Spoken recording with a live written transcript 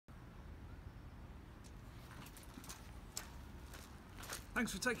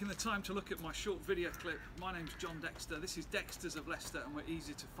Thanks for taking the time to look at my short video clip. My name's Jon Dexter. This is Dexter's of Leicester and we're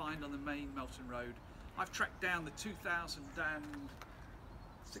easy to find on the main Melton Road. I've tracked down the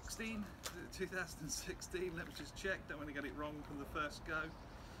 2016, let me just check, don't want to get it wrong from the first go.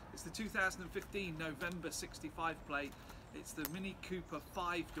 It's the 2015 November 65 plate. It's the Mini Cooper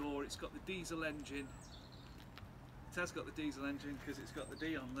 5-door, it's got the diesel engine. It has got the diesel engine because it's got the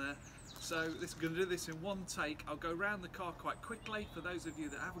D on there. So I'm going to do this in one take. I'll go around the car quite quickly for those of you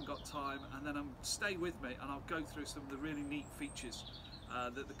that haven't got time, and then stay with me and I'll go through some of the really neat features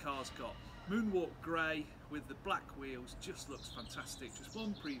that the car's got. Moonwalk grey with the black wheels just looks fantastic. Just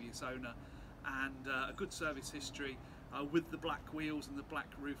one previous owner and a good service history with the black wheels and the black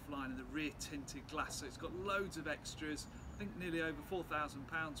roof line and the rear tinted glass. So it's got loads of extras. I think nearly over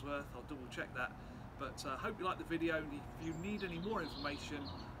 £4,000 worth. I'll double check that. But I hope you like the video, and if you need any more information,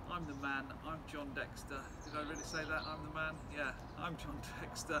 I'm the man, I'm Jon Dexter. Did I really say that? I'm the man? Yeah, I'm Jon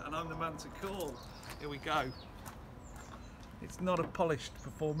Dexter and I'm the man to call. Here we go. It's not a polished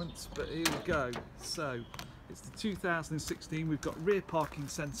performance, but here we go. So, it's the 2016, we've got rear parking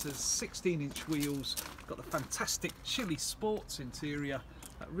sensors, 16-inch wheels, got the fantastic Chili Sports interior,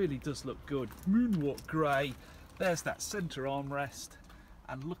 that really does look good. Moonwalk grey, there's that centre armrest,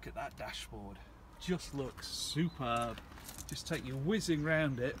 and look at that dashboard. Just looks superb. Just take you whizzing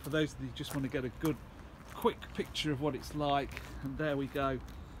round it for those of you who just want to get a good quick picture of what it's like. And there we go,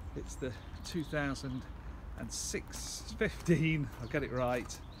 it's the 2015, I'll get it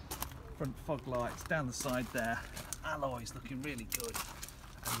right, front fog lights down the side there, alloys looking really good,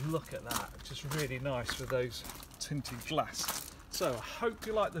 and look at that, just really nice with those tinted glass. So I hope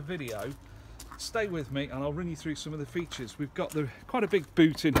you like the video, stay with me and I'll run you through some of the features. We've got quite a big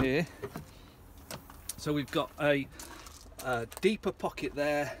boot in here. So we've got a deeper pocket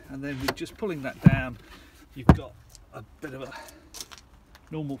there, and then we're just pulling that down, you've got a bit of a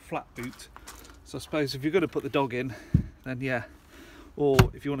normal flat boot. So I suppose if you're going to put the dog in, then yeah, or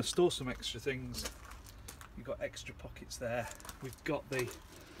if you want to store some extra things, you've got extra pockets there. We've got the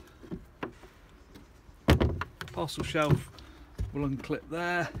parcel shelf, we'll unclip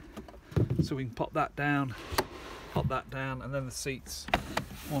there, so we can pop that down, and then the seats,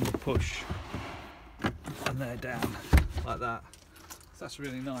 one push, and they're down like that. So that's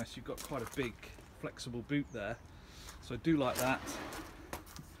really nice. You've got quite a big flexible boot there, so I do like that.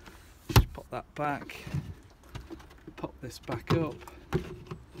 Just pop that back, pop this back up,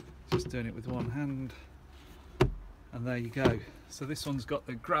 just doing it with one hand, and there you go. So this one's got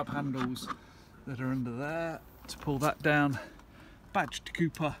the grab handles that are under there to pull that down, badged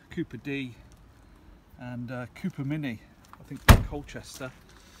Cooper, Cooper D and Cooper Mini, I think Colchester.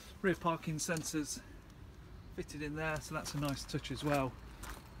 Rear parking sensors fitted in there, so that's a nice touch as well.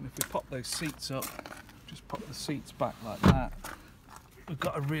 And if we pop those seats up, just pop the seats back like that, we've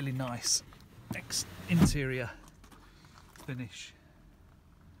got a really nice interior finish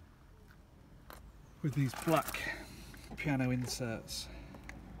with these black piano inserts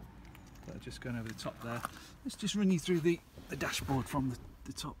that are just going over the top there. Let's just run you through the dashboard from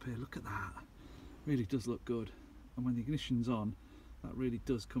the top here. Look at that, really does look good, and when the ignition's on, that really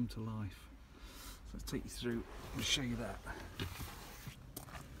does come to life. So let's take you through and show you that.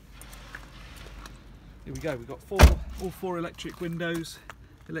 Here we go, we've got all four electric windows,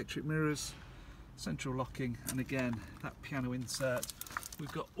 electric mirrors, central locking, and again that piano insert.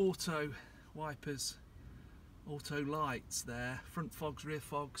 We've got auto wipers, auto lights there, front fogs, rear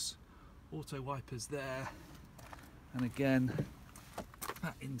fogs, auto wipers there, and again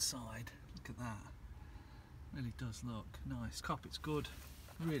that inside, look at that, really does look nice. Carpet's good,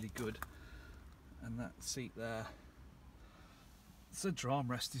 really good, and that seat there, the centre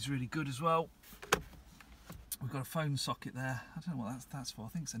armrest is really good as well. We've got a phone socket there, I don't know what that's for, I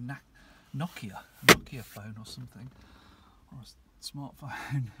think it's a Nokia phone or something, or a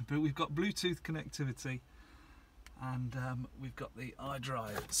smartphone. But we've got Bluetooth connectivity, and we've got the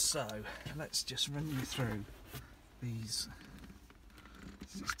iDrive. So let's just run you through these.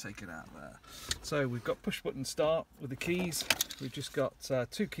 Let's just take it out there. So we've got push button start with the keys. We've just got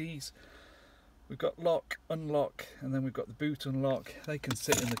two keys. We've got lock, unlock, and then we've got the boot unlock. They can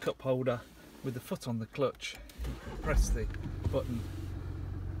sit in the cup holder with the foot on the clutch. You press the button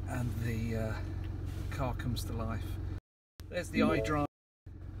and the car comes to life. There's the iDrive.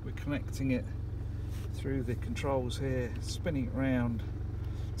 We're connecting it through the controls here, spinning it round,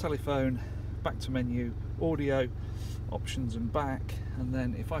 telephone, back to menu, audio, options and back, and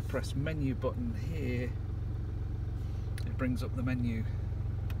then if I press menu button here, it brings up the menu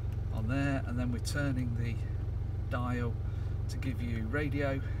on there, and then we're turning the dial to give you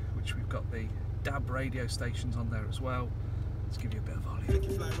radio, which we've got the DAB radio stations on there as well, Let's give you a bit of volume.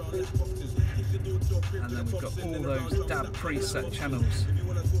 And then we've got all those DAB preset channels.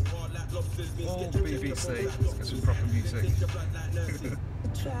 All BBC. Let's get some proper music.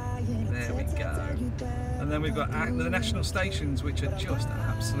 There we go. And then we've got the national stations, which are just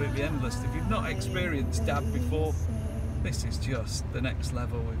absolutely endless. If you've not experienced DAB before, this is just the next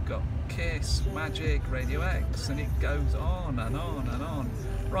level. We've got Kiss, Magic, Radio X, and it goes on and on and on,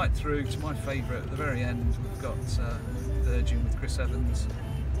 right through to my favourite at the very end. We've got Virgin with Chris Evans.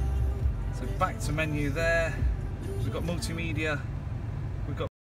 So back to menu there. We've got multimedia,